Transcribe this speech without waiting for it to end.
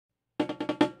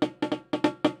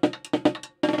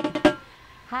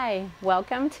Hi,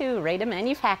 welcome to Rada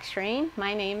Manufacturing.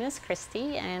 My name is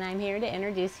Kristi and I'm here to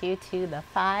introduce you to the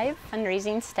 5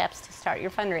 fundraising steps to start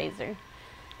your fundraiser.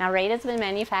 Now, Rada's been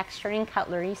manufacturing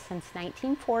cutlery since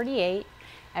 1948.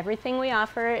 Everything we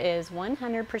offer is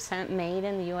 100% made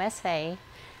in the USA.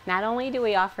 Not only do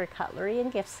we offer cutlery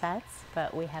and gift sets,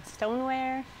 but we have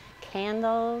stoneware,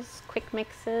 candles, quick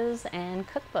mixes, and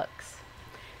cookbooks.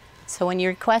 So when you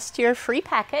request your free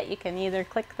packet, you can either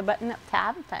click the button up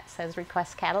top that says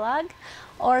Request Catalog,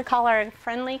 or call our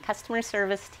friendly customer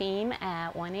service team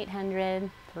at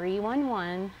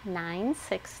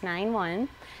 1-800-311-9691.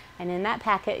 And in that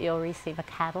packet, you'll receive a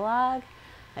catalog,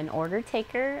 an order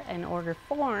taker, an order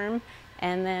form,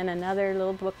 and then another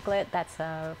little booklet that's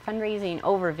a fundraising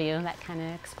overview that kind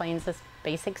of explains the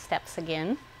basic steps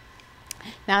again.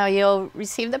 Now you'll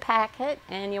receive the packet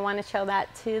and you want to show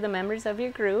that to the members of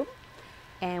your group.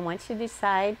 And once you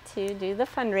decide to do the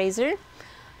fundraiser,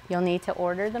 you'll need to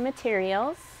order the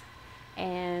materials,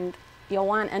 and you'll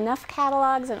want enough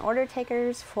catalogs and order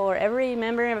takers for every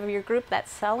member of your group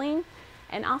that's selling.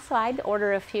 And also I'd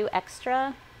order a few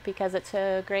extra because it's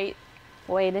a great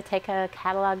way to take a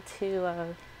catalog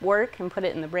to work and put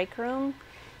it in the break room.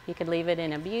 You could leave it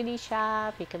in a beauty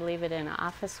shop, you could leave it in an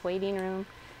office waiting room.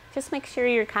 Just make sure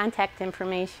your contact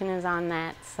information is on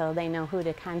that so they know who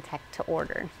to contact to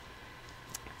order.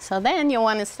 So then you'll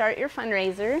want to start your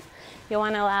fundraiser. You'll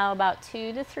want to allow about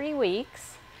 2 to 3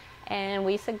 weeks. And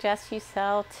we suggest you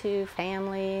sell to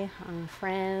family,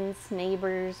 friends,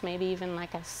 neighbors, maybe even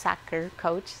like a soccer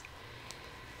coach.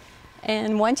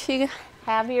 And once you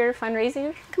have your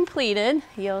fundraiser completed,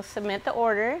 you'll submit the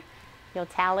order. You'll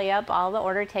tally up all the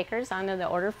order takers onto the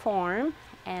order form.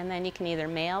 And then you can either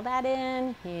mail that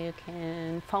in, you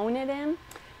can phone it in,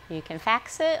 you can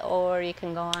fax it, or you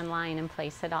can go online and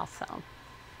place it also.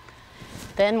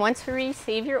 Then once we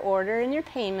receive your order and your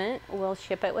payment, we'll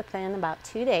ship it within about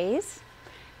 2 days.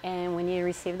 And when you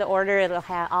receive the order, it'll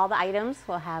have all the items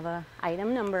will have an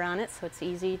item number on it, so it's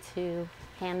easy to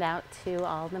hand out to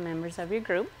all the members of your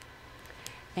group.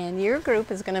 And your group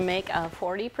is going to make a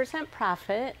 40%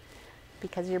 profit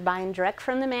because you're buying direct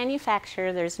from the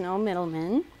manufacturer. There's no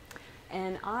middleman.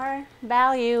 And our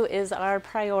value is our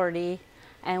priority.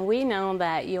 And we know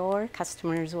that your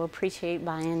customers will appreciate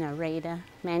buying a Rada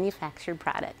manufactured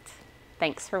product.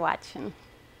 Thanks for watching.